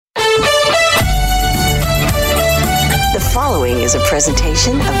following is a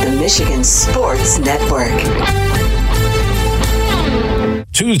presentation of the Michigan Sports Network.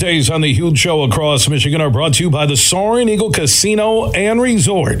 Tuesdays on the Huge Show across Michigan are brought to you by the Soaring Eagle Casino and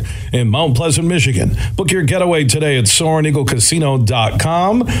Resort in Mount Pleasant, Michigan. Book your getaway today at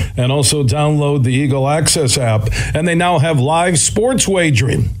SoaringEagleCasino.com and also download the Eagle Access app. And they now have live sports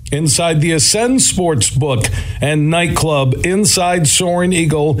wagering inside the Ascend Sportsbook and nightclub inside Soaring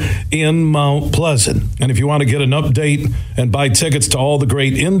Eagle in Mount Pleasant. And if you want to get an update and buy tickets to all the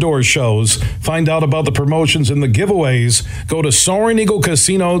great indoor shows, find out about the promotions and the giveaways, go to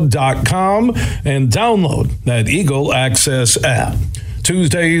SoaringEagleCasino.com and download that Eagle Access app.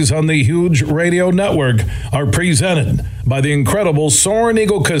 Tuesdays on the Huge Radio Network are presented by the incredible Soaring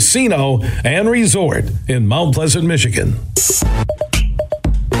Eagle Casino and Resort in Mount Pleasant, Michigan.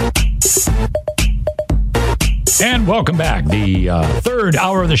 And welcome back. The third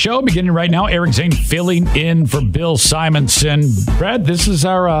hour of the show beginning right now. Eric Zane filling in for Bill Simonson. Brad, this is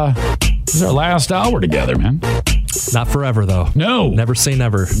our last hour together, man. Not forever, though. No. Never say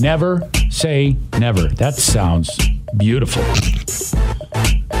never. Never say never. That sounds beautiful.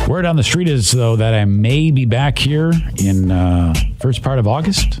 Word on the street is, though, that I may be back here in first part of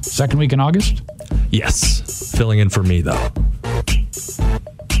August, second week in August. Yes. Filling in for me, though.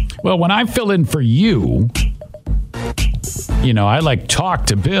 Well, when I fill in for you, I talk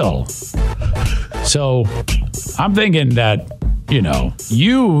to Bill. So I'm thinking that,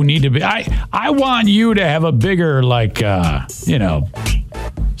 you need to be, I want you to have a bigger,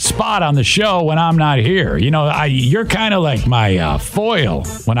 spot on the show when I'm not here. You're kind of like my foil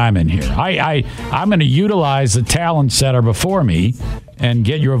when I'm in here. I'm going to utilize the talents that are before me and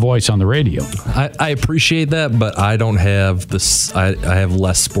get your voice on the radio. I appreciate that, but I don't have this. I have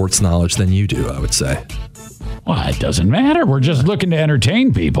less sports knowledge than you do, I would say. Well, it doesn't matter. We're just looking to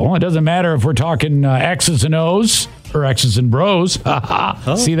entertain people. It doesn't matter if we're talking X's and O's or X's and bros.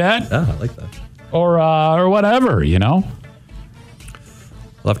 Oh. See that? Yeah, I like that. Or whatever, I'll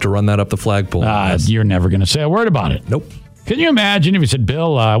have to run that up the flagpole. You're never going to say a word about it. Nope. Can you imagine if you said,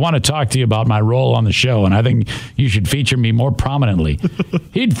 Bill, I want to talk to you about my role on the show, and I think you should feature me more prominently.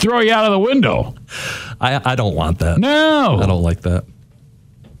 He'd throw you out of the window. I don't want that. No. I don't like that.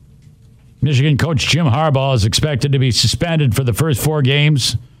 Michigan coach Jim Harbaugh is expected to be suspended for the first 4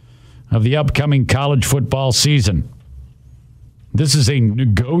 games of the upcoming college football season. This is a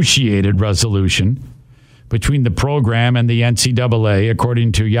negotiated resolution between the program and the NCAA,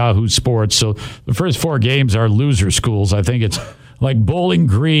 according to Yahoo Sports. So the first 4 games are loser schools. I think it's like Bowling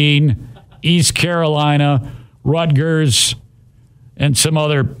Green, East Carolina, Rutgers, and some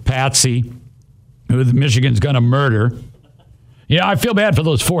other patsy who Michigan's going to murder. I feel bad for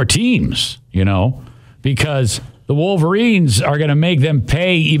those 4 teams, because the Wolverines are going to make them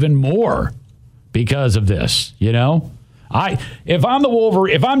pay even more because of this, If I'm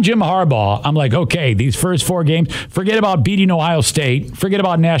if I'm Jim Harbaugh, I'm like, okay, these first 4 games, forget about beating Ohio State, forget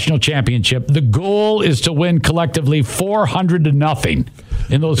about national championship. The goal is to win collectively 400-0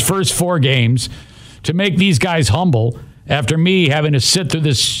 in those first 4 games to make these guys humble after me having to sit through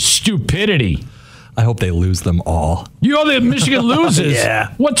this stupidity. I hope they lose them all. You know that Michigan loses?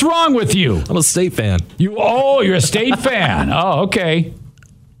 Yeah. What's wrong with you? I'm a State fan. You're a State fan. Oh, okay.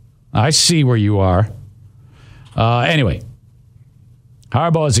 I see where you are. Anyway,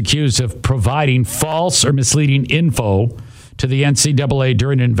 Harbaugh is accused of providing false or misleading info to the NCAA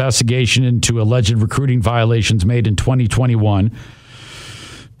during an investigation into alleged recruiting violations made in 2021.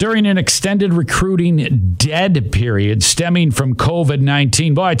 During an extended recruiting dead period stemming from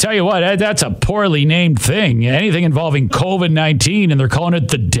COVID-19. Boy, I tell you what, that's a poorly named thing. Anything involving COVID-19, and they're calling it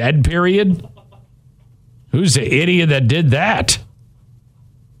the dead period? Who's the idiot that did that?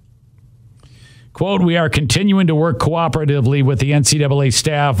 Quote, we are continuing to work cooperatively with the NCAA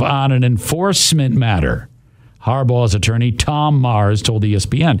staff on an enforcement matter. Harbaugh's attorney, Tom Mars, told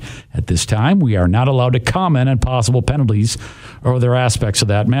ESPN, at this time, we are not allowed to comment on possible penalties or other aspects of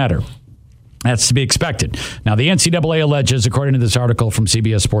that matter. That's to be expected. Now, the NCAA alleges, according to this article from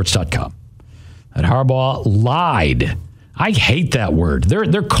CBSSports.com, that Harbaugh lied. I hate that word.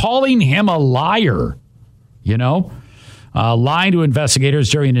 They're calling him a liar, lying to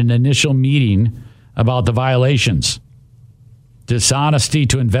investigators during an initial meeting about the violations. Dishonesty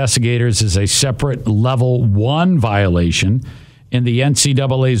to investigators is a separate level 1 violation in the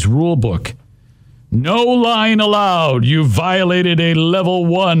NCAA's rule book. No lying allowed. You violated a level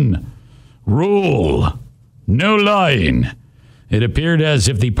 1 rule. No lying. It appeared as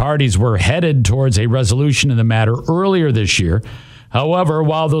if the parties were headed towards a resolution in the matter earlier this year. However,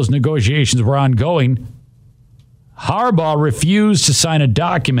 while those negotiations were ongoing, Harbaugh refused to sign a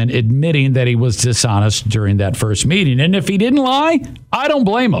document admitting that he was dishonest during that first meeting. And if he didn't lie, I don't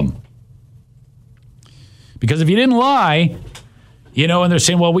blame him. Because if you didn't lie, and they're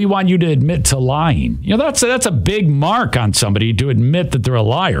saying, well, we want you to admit to lying. That's a big mark on somebody to admit that they're a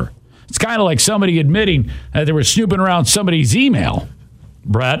liar. It's kind of like somebody admitting that they were snooping around somebody's email.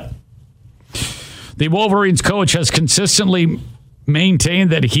 Brett. The Wolverines coach has consistently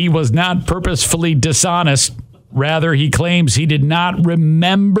maintained that he was not purposefully dishonest. Rather, he claims he did not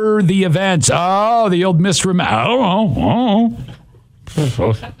remember the events. Oh, the old misremember. I don't know.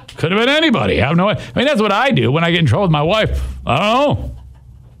 Could have been anybody. I have no idea. I mean, that's what I do when I get in trouble with my wife. I don't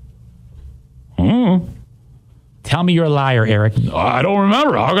know. Tell me you're a liar, Eric. I don't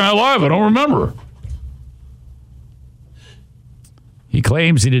remember. How can I lie if I don't remember? He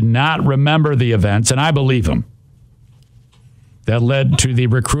claims he did not remember the events, and I believe him. That led to the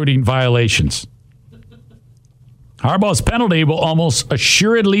recruiting violations. Harbaugh's penalty will almost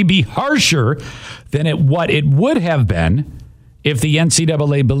assuredly be harsher than what it would have been if the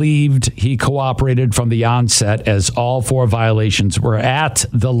NCAA believed he cooperated from the onset, as all 4 violations were at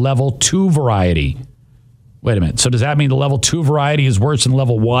the level 2 variety. Wait a minute. So does that mean the level 2 variety is worse than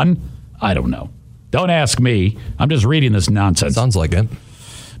level 1? I don't know. Don't ask me. I'm just reading this nonsense. Sounds like it.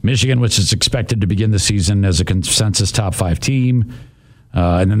 Michigan, which is expected to begin the season as a consensus top 5 team.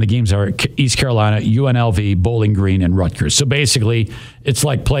 And then the games are East Carolina, UNLV, Bowling Green, and Rutgers. So basically, it's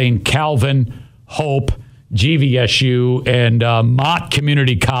like playing Calvin, Hope, GVSU, and Mott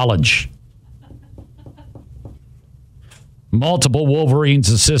Community College. Multiple Wolverines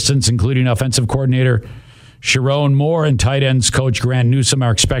assistants, including offensive coordinator Sharon Moore and tight ends coach Grant Newsom,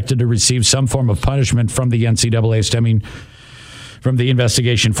 are expected to receive some form of punishment from the NCAA stemming from the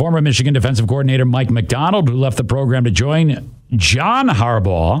investigation. Former Michigan defensive coordinator Mike McDonald, who left the program to join John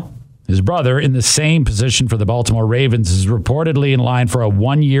Harbaugh, his brother, in the same position for the Baltimore Ravens, is reportedly in line for a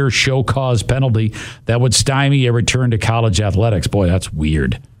 1-year show cause penalty that would stymie a return to college athletics. Boy, that's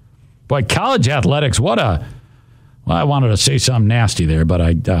weird. Boy, college athletics, I wanted to say something nasty there,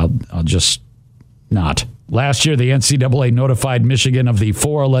 but I'll just not. Last year, the NCAA notified Michigan of the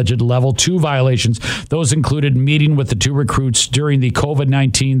 4 alleged level 2 violations. Those included meeting with the 2 recruits during the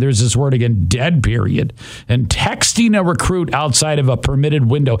COVID-19, there's this word again, dead period, and texting a recruit outside of a permitted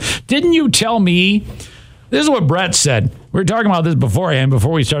window. Didn't you tell me? This is what Brett said. We were talking about this beforehand,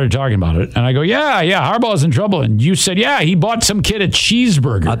 before we started talking about it. And I go, yeah, Harbaugh's in trouble. And you said, yeah, he bought some kid a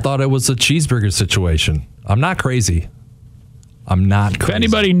cheeseburger. I thought it was a cheeseburger situation. I'm not crazy. I'm not crazy. If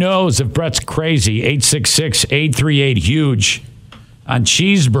anybody knows if Brett's crazy, 866-838-HUGE on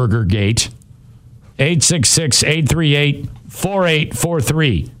Cheeseburger Gate,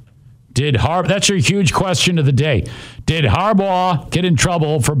 866-838-4843. That's your huge question of the day. Did Harbaugh get in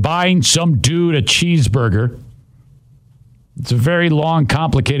trouble for buying some dude a cheeseburger? It's a very long,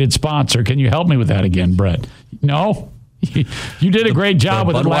 complicated sponsor. Can you help me with that again, Brett? No? You did a great job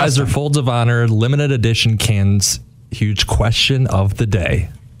with it last time. Budweiser Folds of Honor limited edition cans. Huge question of the day.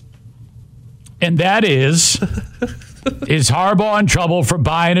 And that is Harbaugh in trouble for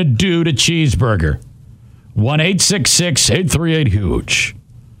buying a dude a cheeseburger? 1-866-838-HUGE.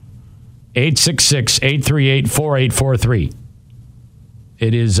 866-838-4843.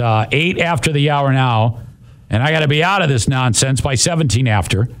 It is 8 after the hour now, and I got to be out of this nonsense by 17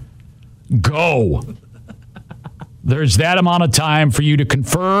 after. Go. There's that amount of time for you to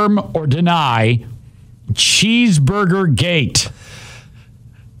confirm or deny Cheeseburger Gate.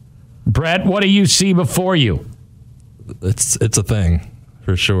 Brett, what do you see before you? It's a thing,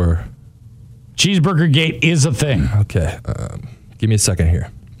 for sure. Cheeseburger Gate is a thing. Okay. Give me a second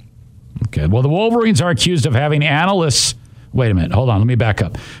here. Okay. Well, the Wolverines are accused of having analysts. Wait a minute. Hold on. Let me back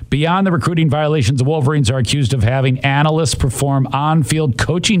up. Beyond the recruiting violations, the Wolverines are accused of having analysts perform on-field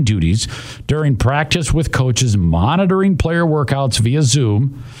coaching duties during practice with coaches monitoring player workouts via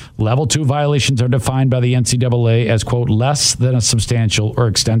Zoom. Level 2 violations are defined by the NCAA as, quote, less than a substantial or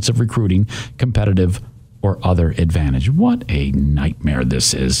extensive recruiting, competitive, or other advantage. What a nightmare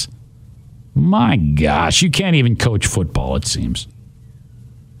this is. My gosh, you can't even coach football, it seems.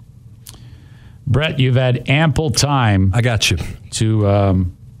 Brett, you've had ample time. I got you. To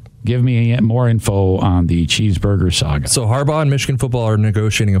give me more info on the cheeseburger saga. So Harbaugh and Michigan football are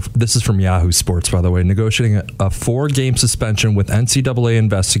negotiating, this is from Yahoo Sports, by the way, negotiating a 4-game suspension with NCAA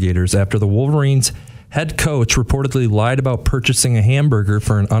investigators after the Wolverines head coach reportedly lied about purchasing a hamburger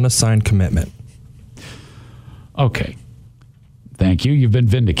for an unassigned commitment. Okay. Thank you. You've been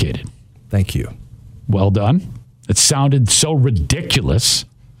vindicated. Thank you. Well done. It sounded so ridiculous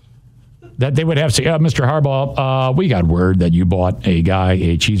that they would have to say, Mr. Harbaugh, we got word that you bought a guy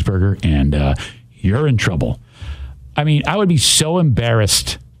a cheeseburger and you're in trouble. I mean, I would be so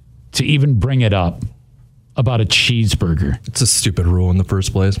embarrassed to even bring it up about a cheeseburger. It's a stupid rule in the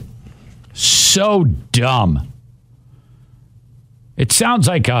first place. So dumb. It sounds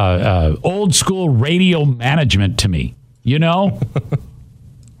like old school radio management to me, you know?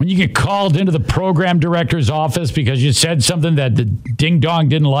 When you get called into the program director's office because you said something that the ding-dong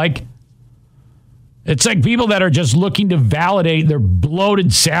didn't like. It's like people that are just looking to validate their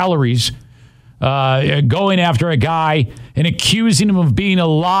bloated salaries, going after a guy and accusing him of being a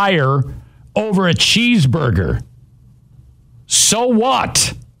liar over a cheeseburger. So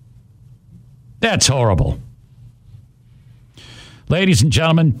what? That's horrible. Ladies and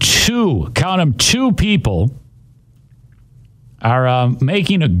gentlemen, two people are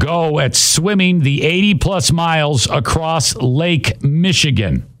making a go at swimming the 80-plus miles across Lake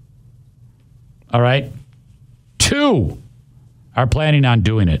Michigan. All right? 2 are planning on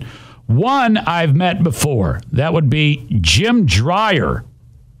doing it. 1 I've met before. That would be Jim Dreyer.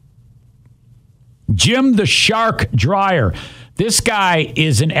 Jim the Shark Dreyer. This guy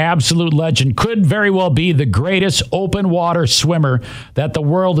is an absolute legend. Could very well be the greatest open water swimmer that the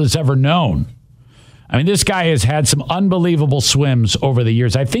world has ever known. I mean, this guy has had some unbelievable swims over the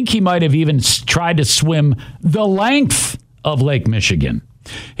years. I think he might have even tried to swim the length of Lake Michigan.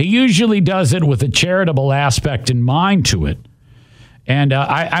 He usually does it with a charitable aspect in mind to it. And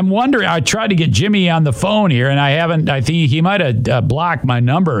I'm wondering, I tried to get Jimmy on the phone here, and I think he might have blocked my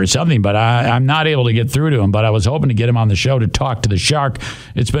number or something, but I'm not able to get through to him. But I was hoping to get him on the show to talk to the Shark.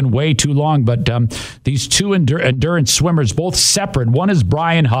 It's been way too long. But these 2 endurance swimmers, both separate, one is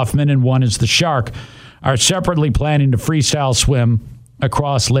Brian Huffman and one is the Shark, are separately planning to freestyle swim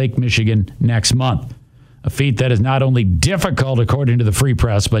across Lake Michigan next month. A feat that is not only difficult, according to the Free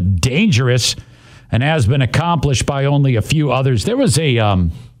Press, but dangerous and has been accomplished by only a few others. There was a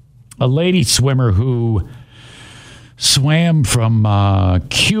lady swimmer who swam from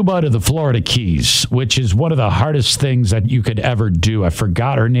Cuba to the Florida Keys, which is one of the hardest things that you could ever do. I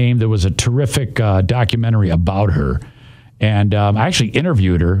forgot her name. There was a terrific documentary about her. And I actually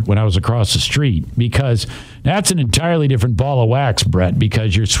interviewed her when I was across the street, because that's an entirely different ball of wax, Brett,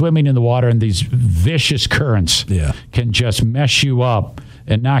 because you're swimming in the water and these vicious currents can just mess you up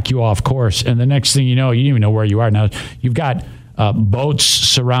and knock you off course. And the next thing you know, you don't even know where you are. Now, you've got boats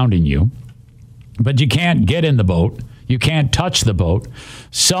surrounding you, but you can't get in the boat. You can't touch the boat.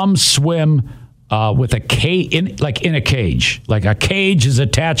 Some swim with a cage, in a cage. Like a cage is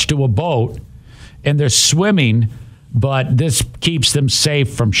attached to a boat, and they're swimming, but this keeps them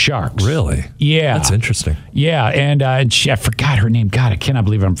safe from sharks. Really? Yeah. That's interesting. Yeah, and I forgot her name. God, I cannot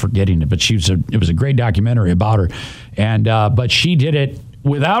believe I'm forgetting it, but it was a great documentary about her. And but she did it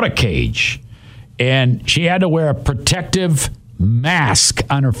without a cage, and she had to wear a protective mask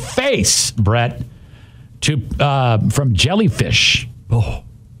on her face, Brett, from jellyfish. Oh.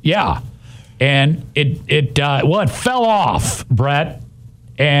 Yeah. And it fell off, Brett,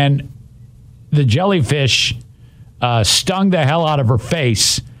 and the jellyfish stung the hell out of her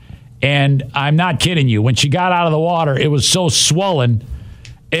face. And I'm not kidding you. When she got out of the water, it was so swollen,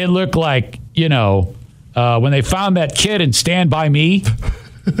 it looked like, when they found that kid in Stand By Me.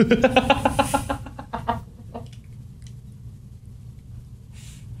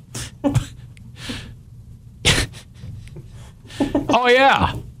 Oh,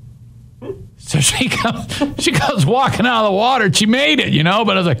 yeah. So she goes walking out of the water. And she made it, But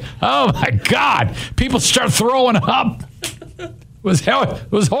I was like, oh, my God. People start throwing up.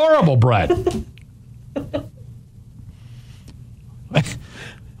 It was horrible, Brett.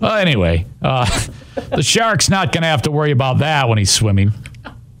 Well, anyway, the Shark's not going to have to worry about that when he's swimming.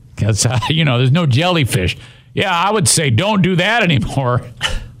 Because, there's no jellyfish. Yeah, I would say don't do that anymore.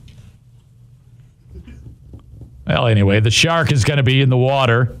 Well, anyway, the Shark is going to be in the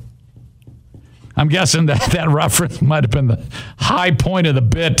water. I'm guessing that reference might have been the high point of the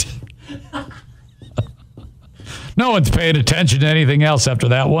bit. No one's paying attention to anything else after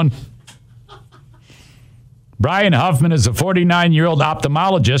that one. Brian Huffman is a 49-year-old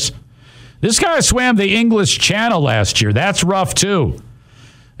ophthalmologist. This guy swam the English Channel last year. That's rough, too.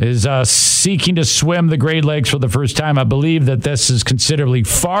 Is seeking to swim the Great Lakes for the first time. I believe that this is considerably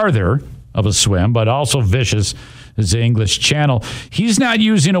farther of a swim, but also vicious as the English Channel. He's not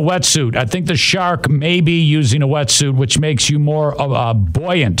using a wetsuit. I think the Shark may be using a wetsuit, which makes you more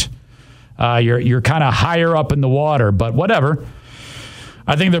buoyant. You're kind of higher up in the water, but whatever.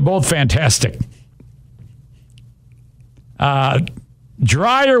 I think they're both fantastic.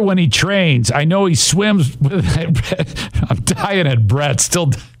 Dreyer, when he trains, I know he swims with I'm dying at Brett.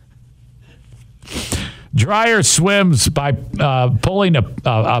 Still, Dreyer swims by pulling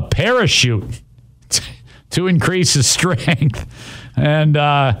a parachute to increase his strength. And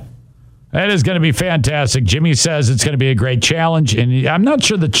that is going to be fantastic. Jimmy says it's going to be a great challenge. And I'm not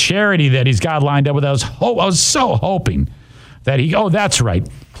sure the charity that he's got lined up with. I was so hoping that that's right.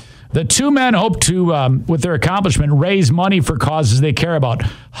 The two men hope to, with their accomplishment, raise money for causes they care about.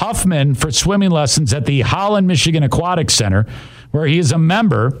 Huffman for swimming lessons at the Holland, Michigan Aquatic Center, where he is a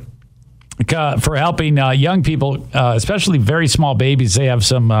member, for helping young people, especially very small babies. They have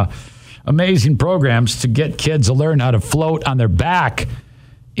some amazing programs to get kids to learn how to float on their back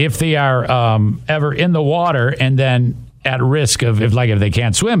if they are ever in the water and then at risk of, if they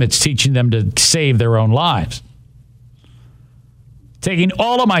can't swim, it's teaching them to save their own lives. Taking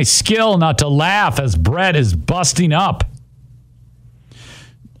all of my skill not to laugh as Brett is busting up.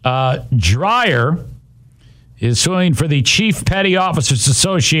 Dreyer is swimming for the Chief Petty Officers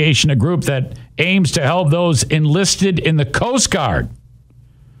Association, a group that aims to help those enlisted in the Coast Guard.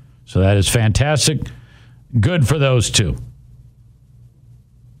 So that is fantastic. Good for those two.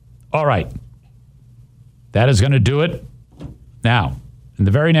 All right. That is going to do it. Now, in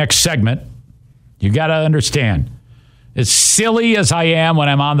the very next segment, you got to understand, as silly as I am when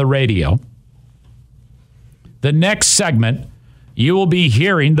I'm on the radio, the next segment, you will be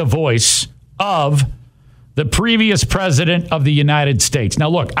hearing the voice of the previous president of the United States. Now,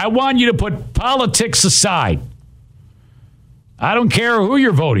 look, I want you to put politics aside. I don't care who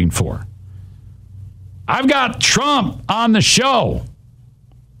you're voting for. I've got Trump on the show.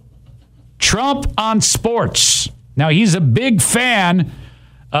 Trump on sports. Now, he's a big fan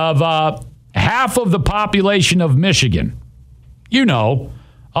of half of the population of Michigan. You know,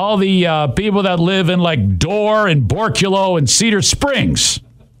 all the people that live in Dorr and Borculo and Cedar Springs.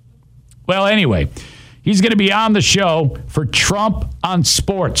 Well, anyway, he's going to be on the show for Trump on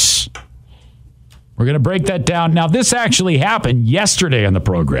sports. We're going to break that down. Now, this actually happened yesterday on the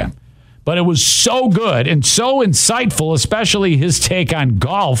program, but it was so good and so insightful, especially his take on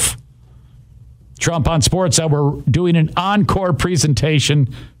golf. Trump on sports, that we're doing an encore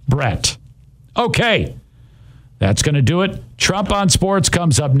presentation, Brett. Okay, that's going to do it. Trump on sports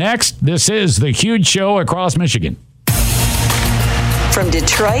comes up next. This is the Huge Show across Michigan. From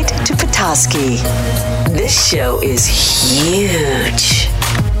Detroit to Petoskey, this show is huge.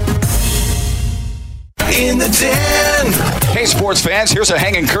 In the den. Hey, sports fans, here's a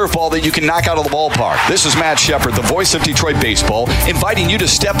hanging curveball that you can knock out of the ballpark. This is Matt Shepard, the voice of Detroit baseball, inviting you to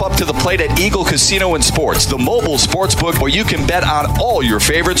step up to the plate at Eagle Casino and Sports, the mobile sports book where you can bet on all your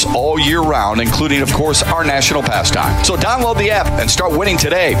favorites all year round, including, of course, our national pastime. So download the app and start winning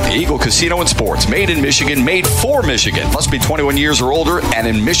today. Eagle Casino and Sports, made in Michigan, made for Michigan. Must be 21 years or older and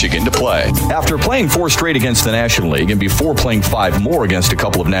in Michigan to play. After playing 4 straight against the National League and before playing 5 more against a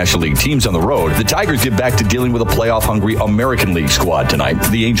couple of National League teams on the road, the Tigers get back to dealing with a playoff-hungry American League squad tonight,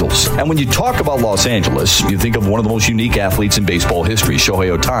 the Angels. And when you talk about Los Angeles, you think of one of the most unique athletes in baseball history,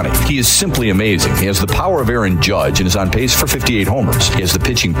 Shohei Ohtani. He is simply amazing. He has the power of Aaron Judge and is on pace for 58 homers. He has the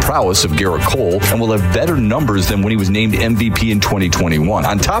pitching prowess of Garrett Cole and will have better numbers than when he was named MVP in 2021.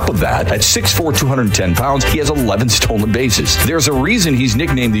 On top of that, at 6'4", 210 pounds, he has 11 stolen bases. There's a reason he's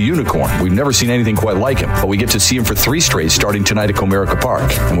nicknamed the Unicorn. We've never seen anything quite like him, but we get to see him for 3 straight starting tonight at Comerica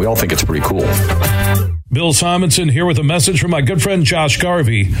Park, and we all think it's pretty cool. Bill Simonson here with a message from my good friend Josh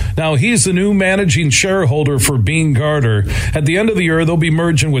Garvey. Now, he's the new managing shareholder for Bean Garter. At the end of the year, they'll be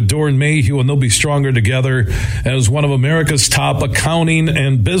merging with Doran Mayhew, and they'll be stronger together as one of America's top accounting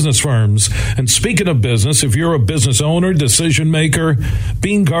and business firms. And speaking of business, if you're a business owner, decision maker,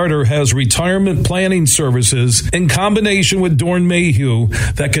 Bean Garter has retirement planning services in combination with Doran Mayhew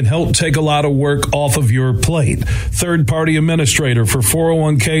that can help take a lot of work off of your plate. Third-party administrator for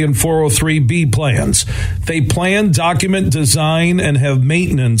 401k and 403b plans. They plan, document, design, and have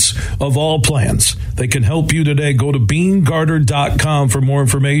maintenance of all plans. They can help you today. Go to BeanGarter.com for more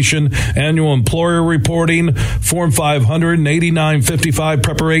information. Annual employer reporting, Form 500 and 8955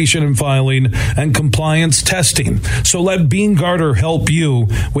 preparation and filing, and compliance testing. So let Bean Garter help you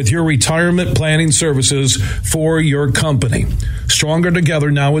with your retirement planning services for your company. Stronger together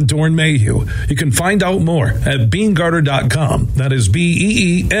now with Doran Mayhew. You can find out more at BeanGarter.com. That is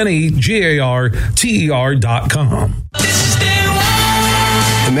BeanGarter.com.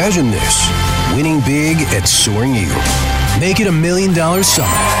 Imagine this, winning big at Soaring Eagle. Make it $1 million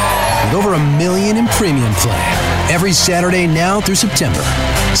summer with over $1 million in premium play. Every Saturday now through September,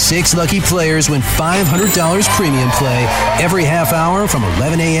 6 lucky players win $500 premium play every half hour from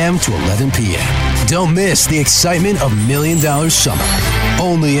 11 a.m. to 11 p.m. Don't miss the excitement of $1 million summer.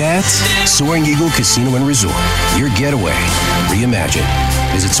 Only at Soaring Eagle Casino and Resort. Your getaway reimagined.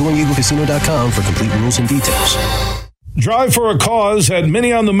 Visit SoaringEagleCasino.com for complete rules and details. Drive for a Cause at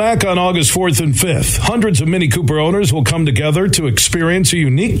Mini on the Mac on August 4th and 5th. Hundreds of Mini Cooper owners will come together to experience a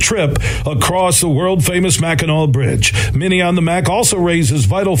unique trip across the world-famous Mackinac Bridge. Mini on the Mac also raises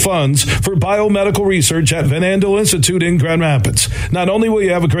vital funds for biomedical research at Van Andel Institute in Grand Rapids. Not only will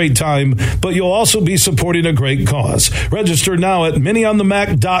you have a great time, but you'll also be supporting a great cause. Register now at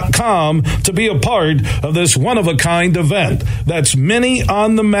minionthemac.com to be a part of this one-of-a-kind event. That's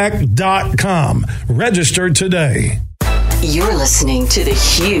minionthemac.com. Register today. You're listening to The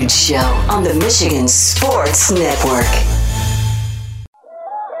Huge Show on the Michigan Sports Network.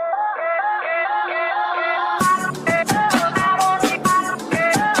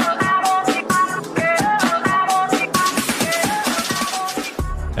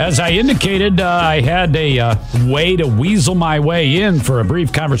 As I indicated, I had a way to weasel my way in for a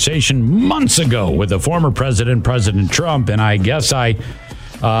brief conversation months ago with the former president, President Trump, and I guess I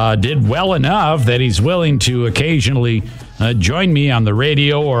did well enough that he's willing to occasionally join me on the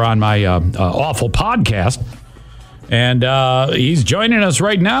radio or on my awful podcast. And he's joining us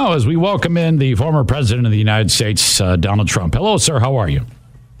right now as we welcome in the former president of the United States, Donald Trump. Hello, sir. How are you?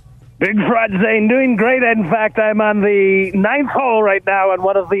 Big Fraud Zane, doing great. In fact, I'm on the 9th hole right now on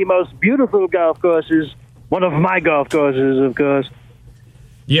one of the most beautiful golf courses. One of my golf courses, of course.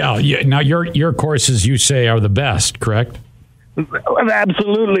 Yeah. Now, your courses, you say, are the best, correct?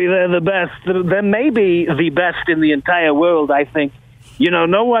 Absolutely, they're the best. They may be the best in the entire world, I think. You know,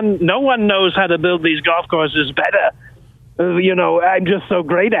 no one knows how to build these golf courses better. I'm just so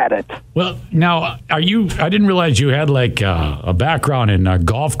great at it. Well, now, I didn't realize you had like a background in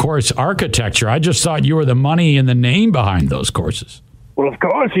golf course architecture. I just thought you were the money and the name behind those courses. Well, of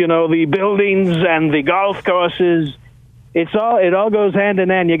course, the buildings and the golf courses, it all goes hand in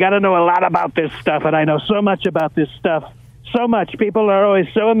hand. You got to know a lot about this stuff, and I know so much about this stuff. So much. People are always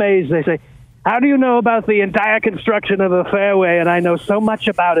so amazed. They say, how do you know about the entire construction of a fairway? And I know so much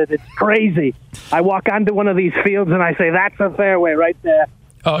about it. It's crazy. I walk onto one of these fields and I say, that's a fairway right there.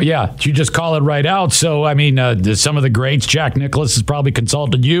 Oh, yeah. You just call it right out. So, I mean, some of the greats, Jack Nicklaus has probably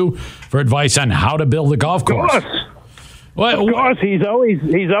consulted you for advice on how to build a golf course. Of course. He's always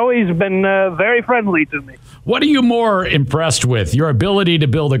been very friendly to me. What are you more impressed with, your ability to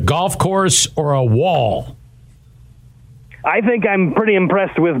build a golf course or a wall? I think I'm pretty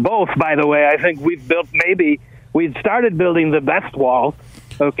impressed with both, by the way. I think we've started building the best wall,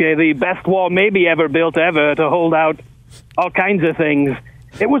 the best wall maybe ever built ever to hold out all kinds of things.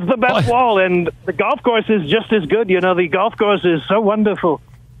 It was the best wall, and the golf course is just as good. The golf course is so wonderful.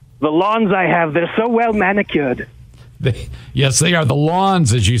 The lawns I have, they're so well manicured. Yes, they are. The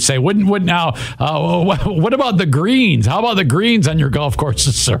lawns, as you say. What about the greens? How about the greens on your golf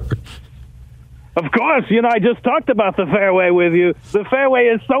courses, sir? Of course, I just talked about the fairway with you. The fairway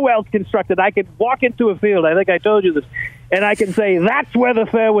is so well constructed. I could walk into a field, I think I told you this, and I can say, that's where the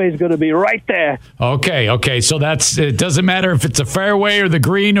fairway is going to be, right there. Okay. So it doesn't matter if it's a fairway or the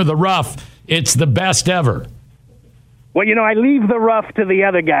green or the rough. It's the best ever. Well, I leave the rough to the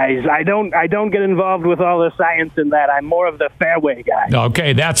other guys. I don't get involved with all the science in that. I'm more of the fairway guy.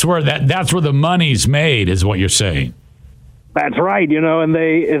 Okay, that's where the money's made, is what you're saying. That's right, and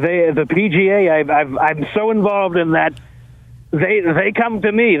the PGA, I'm so involved in that. They come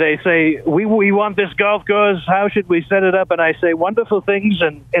to me. They say, we want this golf course. How should we set it up? And I say wonderful things,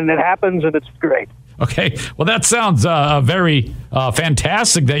 and it happens, and it's great. Okay, well, that sounds very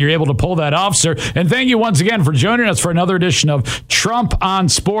fantastic that you're able to pull that off, sir. And thank you once again for joining us for another edition of Trump on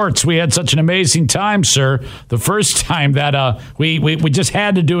Sports. We had such an amazing time, sir, the first time that we just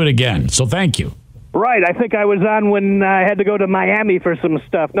had to do it again. So thank you. Right. I think I was on when I had to go to Miami for some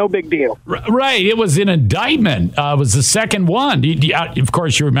stuff. No big deal. Right. It was an indictment. It was the second one. Of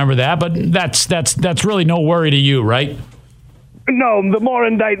course, you remember that, but that's really no worry to you, right? No, the more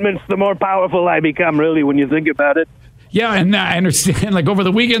indictments, the more powerful I become, really, when you think about it. Yeah, and I understand. Like over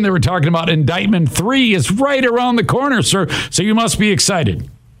the weekend, they were talking about indictment 3 is right around the corner, sir. So you must be excited.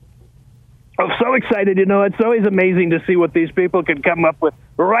 I'm so excited. It's always amazing to see what these people can come up with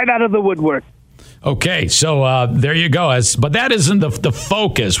right out of the woodwork. Okay, so there you go. But that isn't the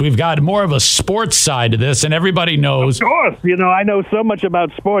focus. We've got more of a sports side to this, and everybody knows. Of course. I know so much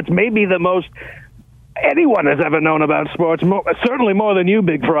about sports, maybe the most anyone has ever known about sports, certainly more than you,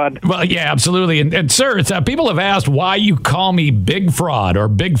 Big Fraud. Well, yeah, absolutely. And sir, people have asked why you call me Big Fraud or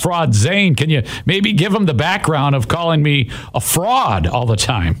Big Fraud Zane. Can you maybe give them the background of calling me a fraud all the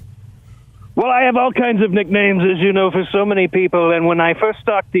time? Well, I have all kinds of nicknames, as you know, for so many people. And when I first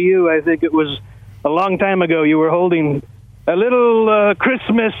talked to you, I think it was a long time ago, you were holding a little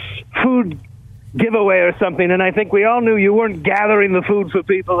Christmas food giveaway or something, and I think we all knew you weren't gathering the food for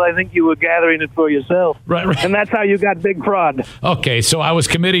people. I think you were gathering it for yourself. Right. And that's how you got big fraud. Okay, so I was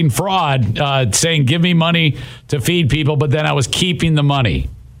committing fraud, saying give me money to feed people, but then I was keeping the money.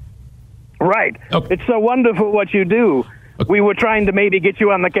 Right. Okay. It's so wonderful what you do. We were trying to maybe get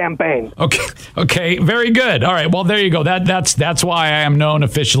you on the campaign. Okay, very good. All right, well, there you go. That's why I am known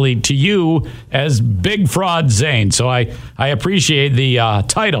officially to you as Big Fraud Zane. So I appreciate the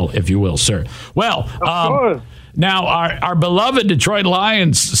title, if you will, sir. Well, Of course. Now our beloved Detroit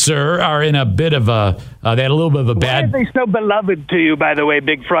Lions, sir, are in a bit of a they had a little bit of a bad. Why are they so beloved to you, by the way,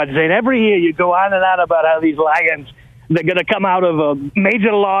 Big Fraud Zane? Every year you go on and on about how these Lions, they're going to come out of a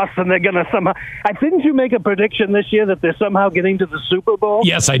major loss and they're going to somehow... Didn't you make a prediction this year that they're somehow getting to the Super Bowl?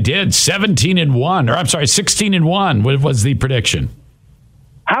 Yes, I did. 17-1, or I'm sorry, 16-1 was the prediction.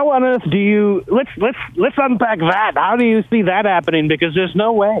 How on earth do you... Let's unpack that. How do you see that happening? Because there's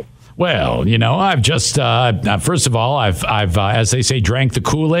no way. Well, I've just first of all, I've as they say, drank the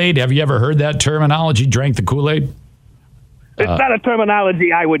Kool-Aid. Have you ever heard that terminology? Drank the Kool-Aid? It's not a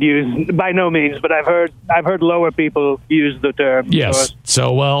terminology I would use, by no means, but I've heard lower people use the term. Yes.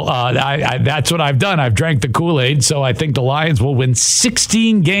 So, well, I that's what I've done. I've drank the Kool-Aid, so I think the Lions will win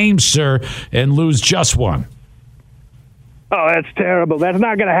 16 games, sir, and lose just one. Oh, that's terrible. That's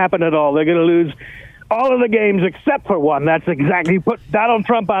not going to happen at all. They're going to lose all of the games except for one. That's exactly, put Donald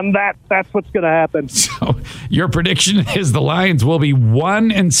Trump on that. That's what's going to happen. So your prediction is the Lions will be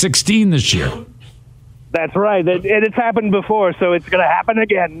 1-16 this year. That's right. It's happened before, so it's going to happen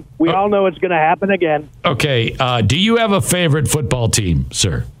again. We all know it's going to happen again. Okay. Do you have a favorite football team,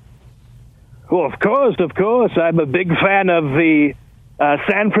 sir? Well, of course. I'm a big fan of the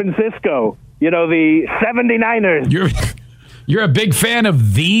San Francisco, the 79ers. You're a big fan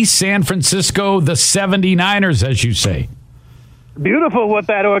of the San Francisco, the 79ers, as you say. Beautiful what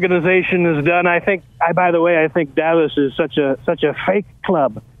that organization has done. I think Dallas is such a fake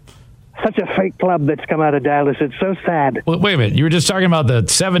club. Such a fake club that's come out of Dallas. It's so sad. Well, wait a minute. You were just talking about the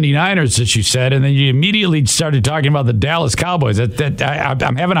 79ers that you said, and then you immediately started talking about the Dallas Cowboys.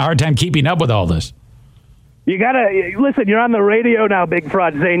 I'm having a hard time keeping up with all this. You got to listen. You're on the radio now, Big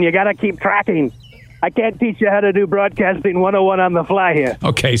Fraud Zane. You got to keep tracking. I can't teach you how to do broadcasting 101 on the fly here.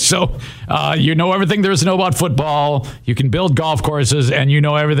 Okay, so you know everything there is to know about football. You can build golf courses, and you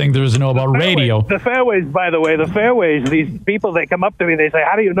know everything there is to know about radio. The fairways, by the way, these people, they come up to me, they say,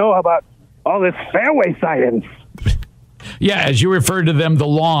 how do you know about all this fairway science? Yeah, as you referred to them, the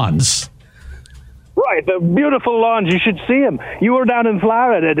lawns. Right, the beautiful lawns. You should see them. You were down in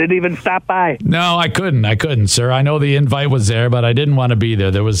Florida. Didn't even stop by. No, I couldn't, sir. I know the invite was there, but I didn't want to be there.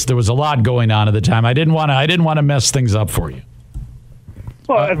 There was a lot going on at the time. I didn't want to mess things up for you.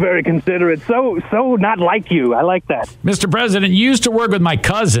 Well, that's very considerate. So not like you. I like that. Mr. President, you used to work with my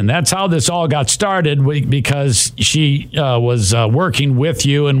cousin. That's how this all got started, because she was working with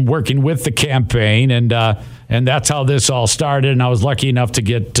you and working with the campaign, and that's how this all started, and I was lucky enough to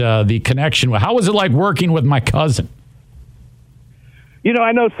get the connection. How was it like working with my cousin?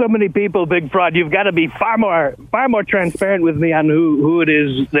 I know so many people, Big Fraud. You've got to be far more transparent with me on who it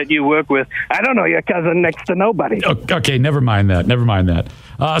is that you work with. I don't know your cousin next to nobody. Okay, never mind that.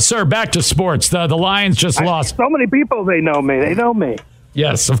 Sir, back to sports. The Lions just lost. So many people, they know me.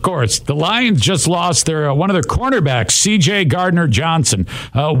 Yes, of course. The Lions just lost one of their cornerbacks, C.J. Gardner-Johnson.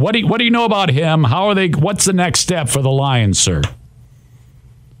 What do you know about him? What's the next step for the Lions, sir?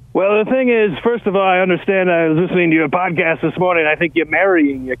 Well, the thing is, first of all, I understand. I was listening to your podcast this morning. I think you're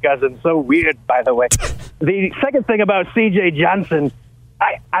marrying your cousin. So weird, by the way. The second thing about C.J. Johnson,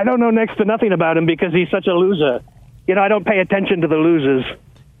 I don't know next to nothing about him because he's such a loser. I don't pay attention to the losers.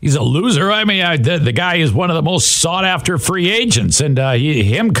 He's a loser. I mean, the guy is one of the most sought-after free agents, and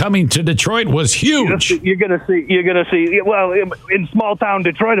him coming to Detroit was huge. You're gonna see. Well, in small-town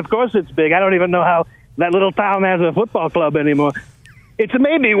Detroit, of course, it's big. I don't even know how that little town has a football club anymore. It's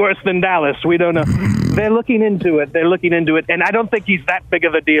maybe worse than Dallas. We don't know. They're looking into it. And I don't think he's that big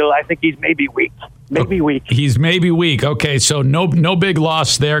of a deal. I think he's maybe weak. He's maybe weak. Okay, so no big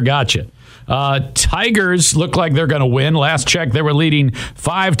loss there. Gotcha. Tigers look like they're going to win. Last check, they were leading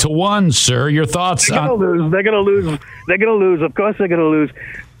 5-1, sir. Your thoughts? They're going to lose. Of course they're going to lose.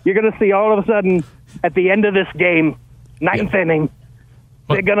 You're going to see all of a sudden at the end of this game, ninth inning,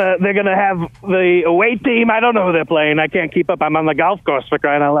 they're gonna have the away team. I don't know who they're playing. I can't keep up. I'm on the golf course, for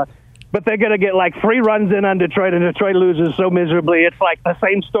crying out loud. But they're gonna get like 3 runs in on Detroit, and Detroit loses so miserably. It's like the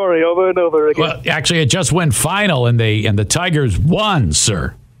same story over and over again. Well, actually, it just went final, and the Tigers won,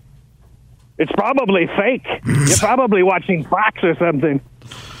 sir. It's probably fake. You're probably watching Fox or something.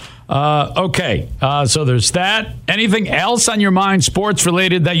 Okay, so there's that. Anything else on your mind, sports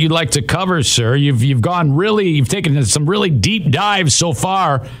related, that you'd like to cover, sir? You've taken some really deep dives so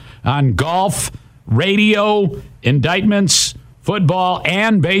far on golf, radio, indictments, football,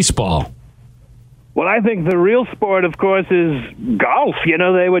 and baseball. Well, I think the real sport, of course, is golf. You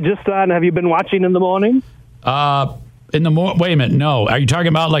know, they were just on. Have you been watching in the morning? Wait a minute, no. Are you talking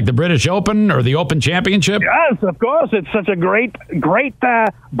about like the British Open or the Open Championship? Yes, of course. It's such a great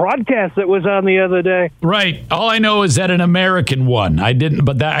broadcast that was on the other day. Right. All I know is that an American won. I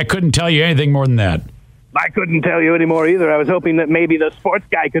couldn't tell you anything more than that. I couldn't tell you anymore either. I was hoping that maybe the sports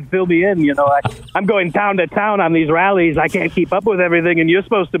guy could fill me in. You know, I'm going town to town on these rallies. I can't keep up with everything, and you're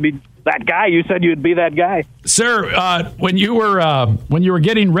supposed to be that guy. You said you'd be that guy. Sir, when you were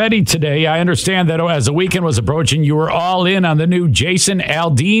getting ready today, I understand that as the weekend was approaching, you were all in on the new Jason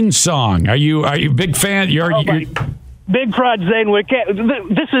Aldean song. Are you a big fan? Big fraud, Zane.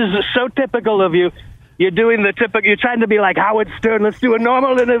 This is so typical of you. You're doing the typical. You're trying to be like Howard Stern. Let's do a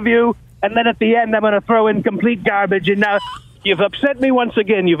normal interview. And then at the end, I'm going to throw in complete garbage. And now you've upset me once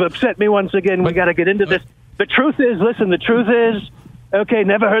again. We got to get into this. The truth is, okay,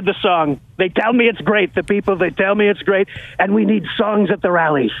 never heard the song. They tell me it's great. The people, they tell me it's great. And we need songs at the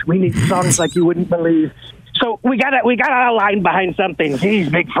rallies. We need songs like you wouldn't believe. So we got our line behind something. He's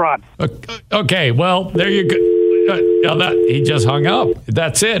big fraud. Okay, well, there you go. He just hung up.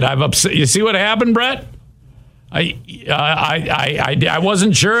 That's it. I've upset. You see what happened, Brett? I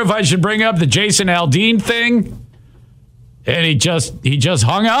wasn't sure if I should bring up the Jason Aldean thing, and he just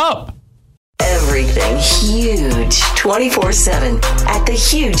hung up. Everything huge 24/7 at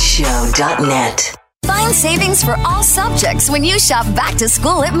thehugeshow.net. Find savings for all subjects when you shop back to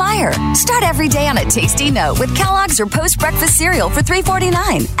school at Meijer. Start every day on a tasty note with Kellogg's or post-breakfast cereal for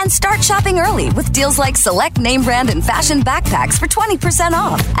 $3.49. And start shopping early with deals like select name brand and fashion backpacks for 20%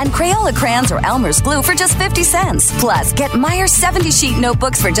 off. And Crayola crayons or Elmer's glue for just 50 cents. Plus, get Meijer 70-sheet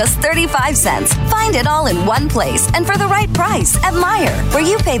notebooks for just 35 cents. Find it all in one place and for the right price at Meijer, where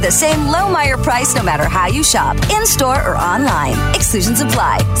you pay the same low Meijer price no matter how you shop, in-store or online. Exclusions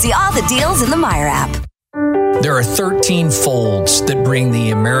apply. See all the deals in the Meijer app. There are 13 folds that bring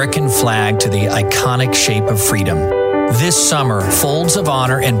the American flag to the iconic shape of freedom. This summer, Folds of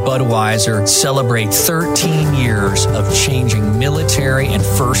Honor and Budweiser celebrate 13 years of changing military and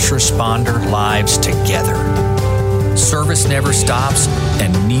first responder lives together. Service never stops,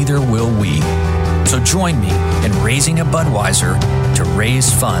 and neither will we. So join me in raising a Budweiser to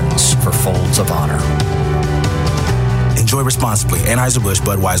raise funds for Folds of Honor. Enjoy responsibly. Anheuser-Busch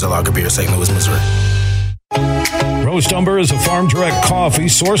Budweiser Lager Beer, St. Louis, Missouri. Roast Umber is a farm direct coffee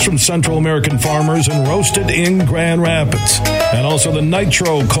sourced from Central American farmers and roasted in Grand Rapids. And also the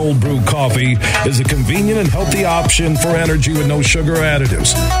Nitro Cold Brew Coffee is a convenient and healthy option for energy with no sugar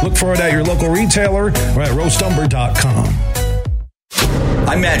additives. Look for it at your local retailer or at roastumber.com.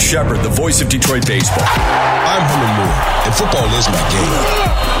 I'm Matt Shepard, the voice of Detroit baseball. I'm Herman Moore, and football is my game.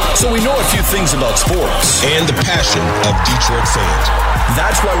 So we know a few things about sports. And the passion of Detroit fans.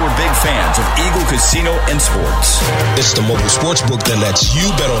 That's why we're big fans of Eagle Casino and Sports. It's the mobile sports book that lets you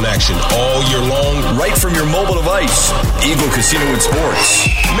bet on action all year long. Right from your mobile device. Eagle Casino and Sports.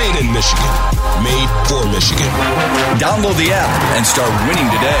 Made in Michigan. Made for Michigan. Download the app and start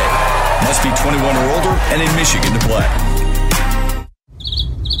winning today. Must be 21 or older and in Michigan to play.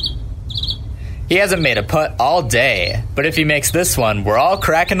 He hasn't made a putt all day, but if he makes this one, we're all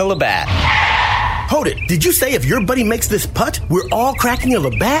cracking a Labatt. Hold it. Did you say if your buddy makes this putt, we're all cracking a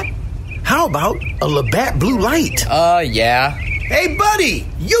Labatt? How about a Labatt Blue Light? Yeah. Hey, buddy,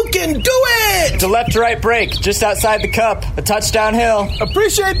 you can do it! It's a left-to-right break, just outside the cup. A touchdown hill.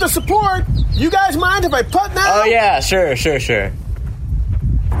 Appreciate the support. You guys mind if I putt now? Oh, yeah, sure.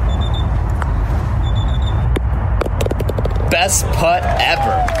 Best putt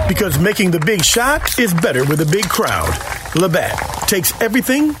ever. Because making the big shot is better with a big crowd. Labatt takes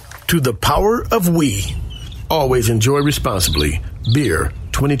everything to the power of we. Always enjoy responsibly. Beer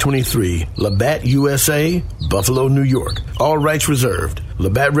 2023. Labatt USA, Buffalo, New York. All rights reserved.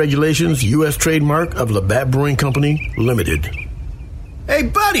 Labatt Regulations, U.S. trademark of Labatt Brewing Company, Limited. Hey,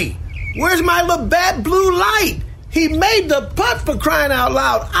 buddy, where's my Labatt Blue Light? He made the putt, for crying out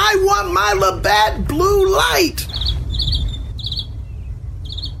loud. I want my Labatt Blue Light.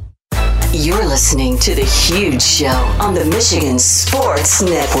 You're listening to The Huge Show on the Michigan Sports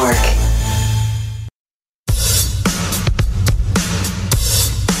Network.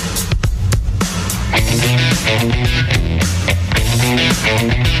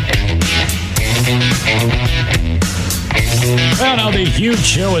 Well, now the Huge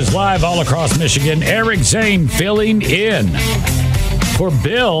Show is live all across Michigan. Eric Zane filling in for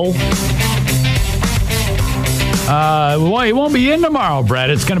Bill. Well, he won't be in tomorrow, Brett.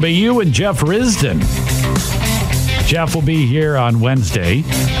 It's going to be you and Jeff Risden. Jeff will be here on Wednesday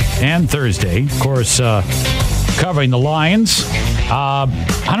and Thursday, of course, covering the Lions.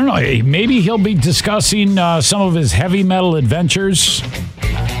 I don't know. Maybe he'll be discussing some of his heavy metal adventures.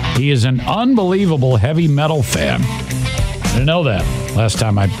 He is an unbelievable heavy metal fan. I didn't know that last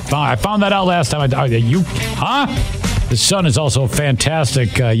time. I found that out last time. His son is also a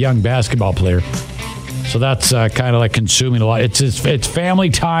fantastic young basketball player. So that's kind of like consuming a lot. It's family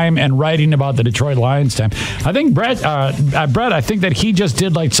time and writing about the Detroit Lions time. I think Brett, I think that he just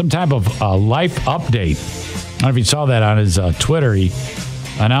did like some type of life update. I don't know if you saw that on his Twitter. He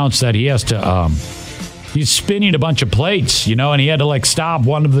announced that he has to, he's spinning a bunch of plates, and he had to like stop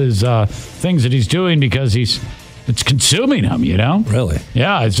one of his things that he's doing because it's consuming him, Really?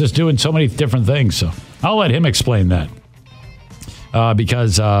 Yeah, it's just doing so many different things. So I'll let him explain that.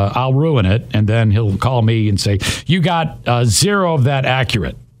 Because I'll ruin it, and then he'll call me and say, you got 0 of that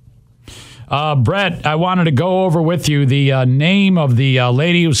accurate. Brett, I wanted to go over with you the name of the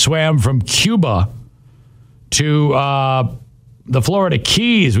lady who swam from Cuba to the Florida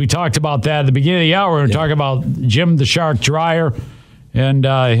Keys. We talked about that at the beginning of the hour. We were talking about Jim the Shark Dreyer and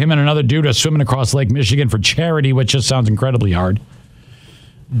him and another dude are swimming across Lake Michigan for charity, which just sounds incredibly hard.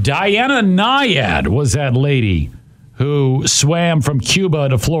 Diana Nyad was that lady who swam from Cuba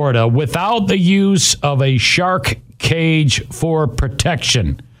to Florida without the use of a shark cage for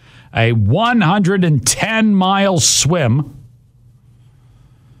protection. A 110-mile swim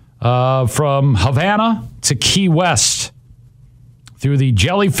from Havana to Key West through the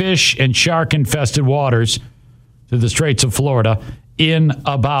jellyfish and shark-infested waters to the Straits of Florida in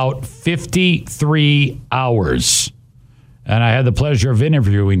about 53 hours. And I had the pleasure of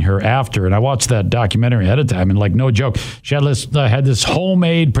interviewing her after, and I watched that documentary ahead of time, and like no joke, she had this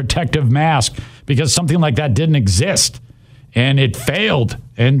homemade protective mask because something like that didn't exist, and it failed.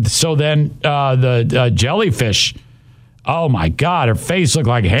 And so then the jellyfish, oh my God, her face looked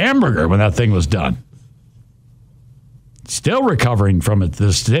like hamburger when that thing was done. Still recovering from it to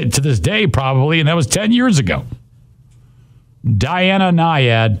this day probably, and that was 10 years ago. Diana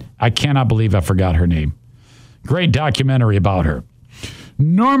Nyad, I cannot believe I forgot her name. Great documentary about her.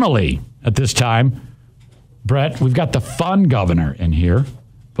 Normally, at this time, Brett, we've got the fun governor in here,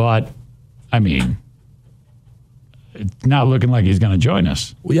 but, I mean, it's not looking like he's going to join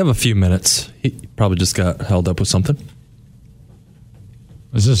us. We have a few minutes. He probably just got held up with something.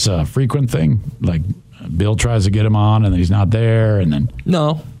 Is this a frequent thing? Like, Bill tries to get him on, and he's not there, and then...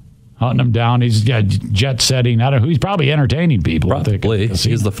 No. Hunting him down. He's jet setting. I don't know. He's probably entertaining people. Probably.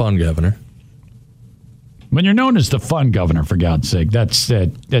 He's the fun governor. When you're known as the fun governor, for God's sake,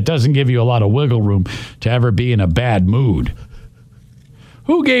 that doesn't give you a lot of wiggle room to ever be in a bad mood.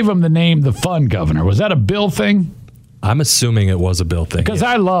 Who gave him the name the fun governor? Was that a Bill thing? I'm assuming it was a Bill thing. Because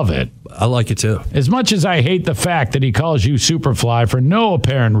I love it. I like it too. As much as I hate the fact that he calls you Superfly for no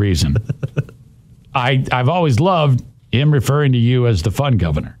apparent reason, I've always loved him referring to you as the fun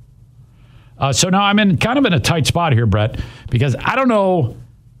governor. So now I'm in a tight spot here, Brett, because I don't know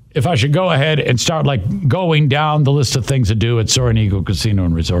if I should go ahead and start like going down the list of things to do at Soaring Eagle Casino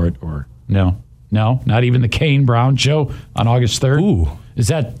and Resort, or no, not even the Kane Brown show on August 3rd. Ooh. Is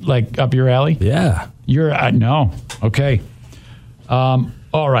that like up your alley? Yeah. No. Okay. All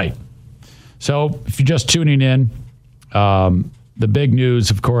right. So if you're just tuning in, the big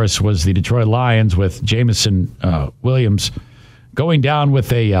news, of course, was the Detroit Lions with Jamison Williams going down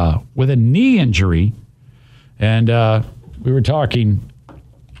with a knee injury. And we were talking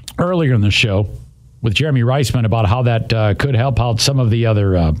earlier in the show with Jeremy Reisman about how that could help out some of the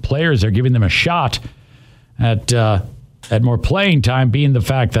other players. They're giving them a shot at more playing time, being the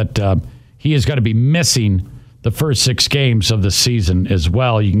fact that he is going to be missing the first 6 games of the season as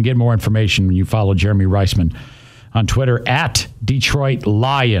well. You can get more information when you follow Jeremy Reisman on Twitter at Detroit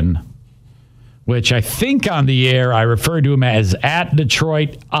Lion, which I think on the air I referred to him as at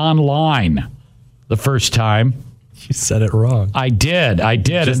Detroit Online the first time. You said it wrong. I did.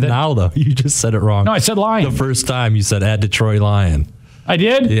 Just now, though. You just said it wrong. No, I said Lion. The first time you said at Detroit Lion. I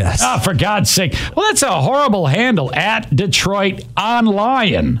did? Yes. Oh, for God's sake. Well, that's a horrible handle. At Detroit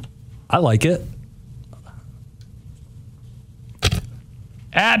Online. I like it.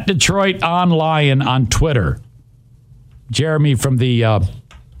 At Detroit Online on Twitter. Jeremy from the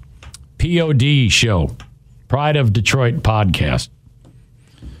POD show. Pride of Detroit podcast.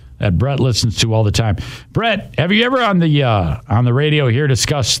 That Brett listens to all the time. Brett, have you ever on the radio here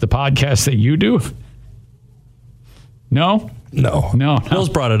discussed the podcast that you do? No? No. Bill's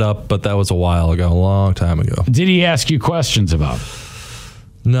brought it up, but that was a while ago, a long time ago. Did he ask you questions about it?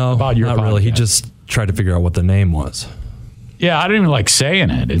 No, about your not podcast. really. He just tried to figure out what the name was. Yeah, I don't even like saying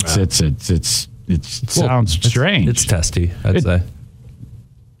it. It sounds strange. It's testy, I'd say.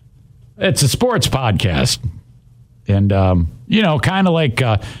 It's a sports podcast, and kind of like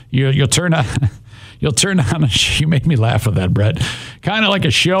you'll turn on. You'll turn on you make me laugh with that, Brett. Kind of like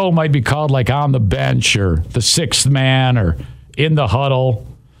a show might be called like On the Bench or The Sixth Man or In the Huddle,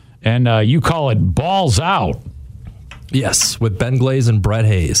 and you call it Balls Out. Yes, with Ben Glaze and Brett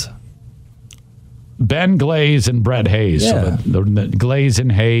Hayes. Ben Glaze and Brett Hayes. Yeah. So the Glaze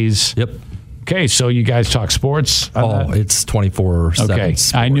and Hayes. Yep. Okay, so you guys talk sports? It's 24/7. Okay,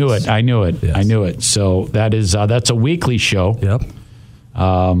 sports. I knew it. Yes. I knew it. So that's a weekly show. Yep.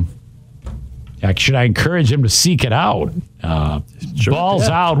 Should I encourage him to seek it out? Sure, Balls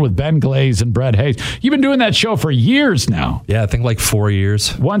Out with Ben Glaze and Brett Hayes. You've been doing that show for years now. Yeah, I think like 4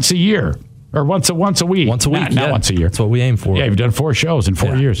 years. Once a year. Or once a week. Once a week, Not once a year. That's what we aim for. Yeah, you've done 4 shows in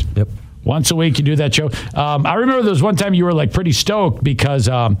 4 years. Yep. Once a week you do that show. I remember there was one time you were like pretty stoked because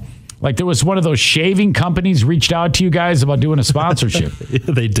there was one of those shaving companies reached out to you guys about doing a sponsorship.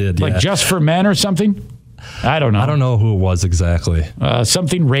 Yeah, they did, Like Just for Men or something? I don't know. I don't know who it was exactly.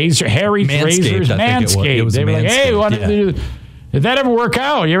 Something razor, Harry's Razors, Manscaped. It was they were like, hey, Manscaped, did that ever work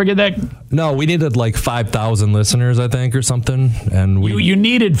out? You ever get that? No, we needed like 5,000 listeners, I think, or something. And you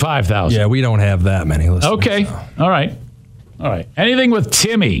needed 5,000. Yeah, we don't have that many listeners. Okay. So. All right. Anything with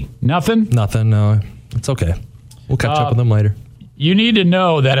Timmy? Nothing? Nothing, no. It's okay. We'll catch up with them later. You need to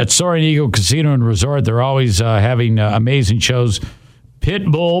know that at Soaring Eagle Casino and Resort, they're always having amazing shows.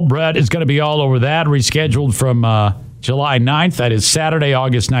 Pitbull, Brett, is going to be all over that, rescheduled from July 9th. That is Saturday,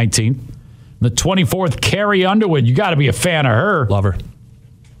 August 19th. The 24th, Carrie Underwood. You got to be a fan of her. Love her.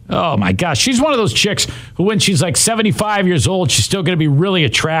 Oh, my gosh. She's one of those chicks who, when she's like 75 years old, she's still going to be really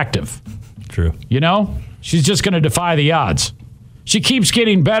attractive. True. You know? She's just going to defy the odds. She keeps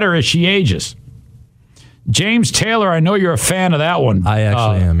getting better as she ages. James Taylor, I know you're a fan of that one. I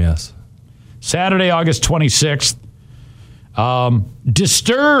actually am, yes. Saturday, August 26th.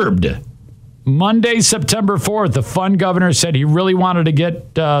 Disturbed. Monday, September 4th. The Fun Governor said he really wanted to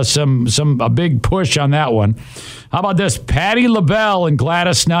get a big push on that one. How about this? Patti LaBelle and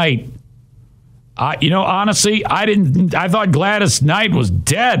Gladys Knight. Honestly, I thought Gladys Knight was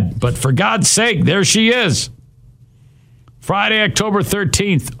dead, but for God's sake, there she is. Friday, October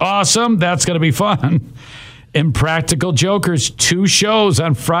 13th. Awesome. That's going to be fun. Impractical Jokers, 2 shows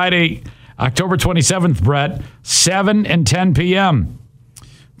on Friday, October 27th, Brett, 7 and 10 p.m.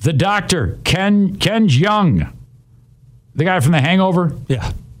 The Doctor, Ken Jeong, the guy from The Hangover.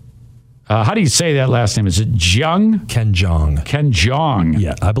 Yeah. How do you say that last name? Is it Jeong? Ken Jeong. Ken Jeong.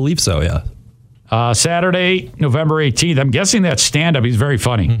 Yeah, I believe so, yeah. Saturday, November 18th. I'm guessing that's stand-up. He's very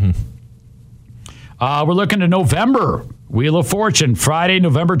funny. Mm-hmm. We're looking to November. Wheel of Fortune, Friday,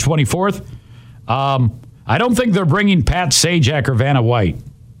 November 24th. I don't think they're bringing Pat Sajak or Vanna White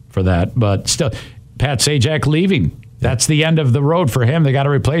for that, but still, Pat Sajak leaving. That's the end of the road for him. They got to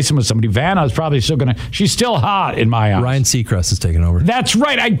replace him with somebody. Vanna is probably still going to... She's still hot in my eyes. Ryan Seacrest is taking over. That's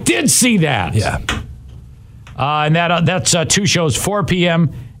right. I did see that. Yeah. And that's 2 shows, 4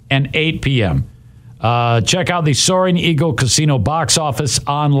 p.m. and 8 p.m. Check out the Soaring Eagle Casino box office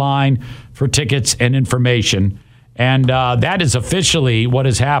online for tickets and information. And that is officially what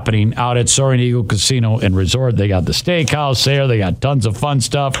is happening out at Soaring Eagle Casino and Resort. They got the steakhouse there. They got tons of fun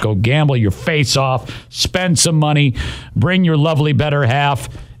stuff. Go gamble your face off. Spend some money. Bring your lovely better half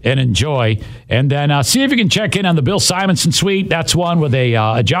and enjoy. And then see if you can check in on the Bill Simonson suite. That's one with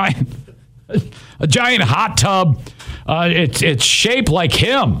a giant hot tub. It's shaped like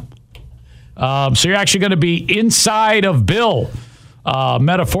him. So you're actually going to be inside of Bill,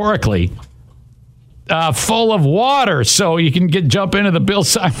 metaphorically. Full of water, so you can jump into the Bill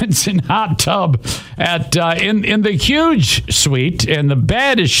Simonson hot tub at in the huge suite, and the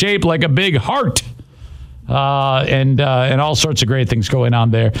bed is shaped like a big heart, and all sorts of great things going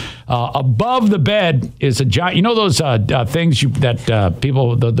on there. Above the bed is a giant. You know those things that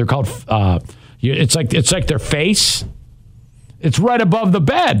people they're called. It's like their face. It's right above the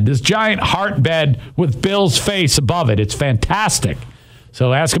bed. This giant heart bed with Bill's face above it. It's fantastic.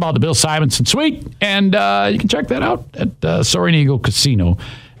 So ask about the Bill Simonson suite, and you can check that out at Soaring Eagle Casino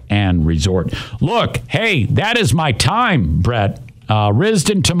and Resort. Look, hey, that is my time, Brett.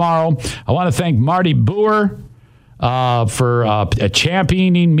 Risdon tomorrow. I want to thank Marty Boer for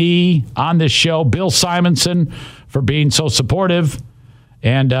championing me on this show, Bill Simonson for being so supportive,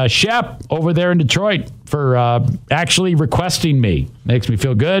 and Shep over there in Detroit for actually requesting me. Makes me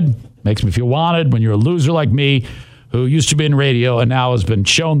feel good, makes me feel wanted when you're a loser like me, who used to be in radio and now has been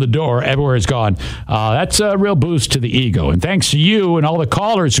shown the door everywhere he's gone. That's a real boost to the ego. And thanks to you and all the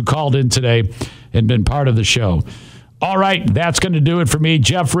callers who called in today and been part of the show. All right, that's going to do it for me,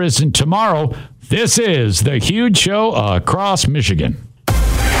 Jeff Risson. Tomorrow, this is the Huge Show across Michigan.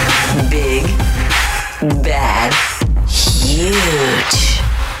 Big, bad, huge.